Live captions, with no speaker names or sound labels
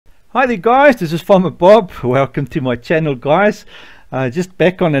Hi there guys, this is Farmer Bob. Welcome to my channel guys. Just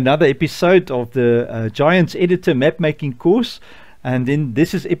back on another episode of the Giants Editor map making course, and then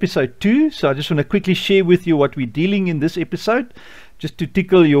this is episode 2. So I just want to quickly share with you what we're dealing in this episode, just to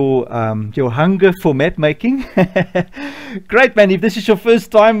tickle your hunger for map making. Great man, if this is your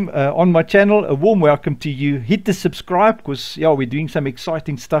first time on my channel, a warm welcome to you. Hit the subscribe, because we're doing some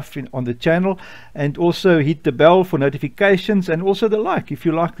exciting stuff on the channel, and also hit the bell for notifications, and also the like if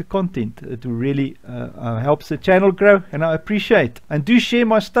you like the content. It really helps the channel grow, and I appreciate. And do share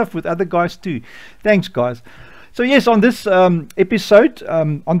my stuff with other guys too. Thanks guys. So yes, on this episode,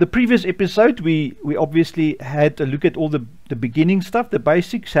 on the previous episode, we obviously had a look at all the beginning stuff, the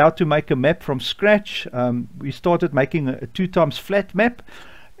basics, how to make a map from scratch. We started making a 2x flat map,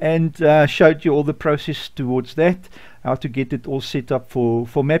 and showed you all the process towards that, how to get it all set up for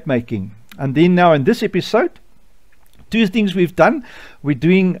map making. And then now in this episode, two things we've done. We're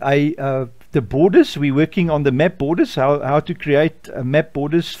doing the borders. We're working on the map borders, how to create map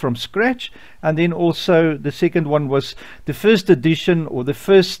borders from scratch. And then also the second one was the first edition, or the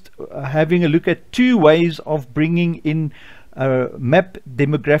first having a look at two ways of bringing in map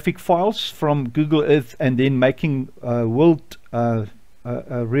demographic files from Google Earth, and then making world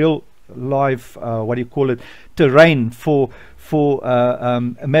real live terrain for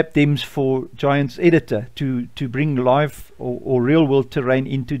Mapdems for Giants Editor, to bring live or real world terrain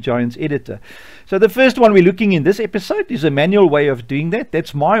into Giants Editor. So the first one we're looking in this episode is a manual way of doing that.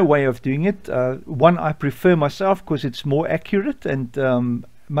 That's my way of doing it. One I prefer myself, because it's more accurate and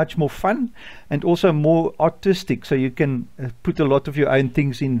much more fun, and also more artistic, so you can put a lot of your own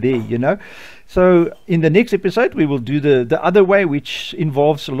things in there, you know. So in the next episode we will do the other way, which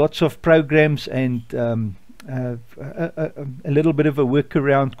involves lots of programs and a little bit of a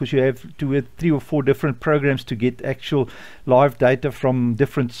workaround, because you have to have 3 or 4 different programs to get actual live data from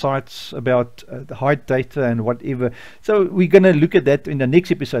different sites about the height data and whatever. So we're going to look at that in the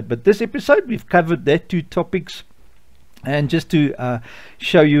next episode, but this episode we've covered that 2 topics. And just to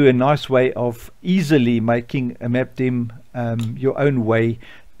show you a nice way of easily making a Mapdem your own way,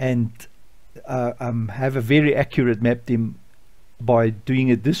 and have a very accurate Mapdem by doing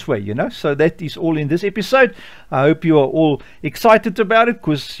it this way, you know. So that is all in this episode. I hope you are all excited about it,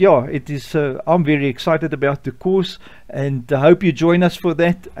 because it is I'm very excited about the course, and I hope you join us for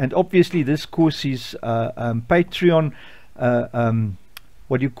that. And obviously this course is Patreon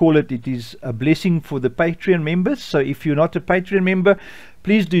it is a blessing for the Patreon members. So if you're not a Patreon member,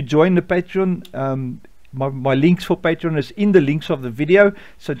 please do join the Patreon. My links for Patreon is in the links of the video,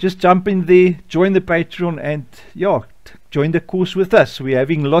 so just jump in there, join the Patreon, and join the course with us. We're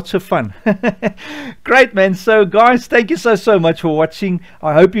having lots of fun. Great man. So guys, thank you so much for watching.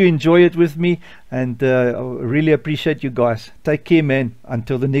 I hope you enjoy it with me, and I really appreciate you guys. Take care man,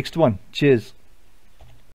 until the next one. Cheers.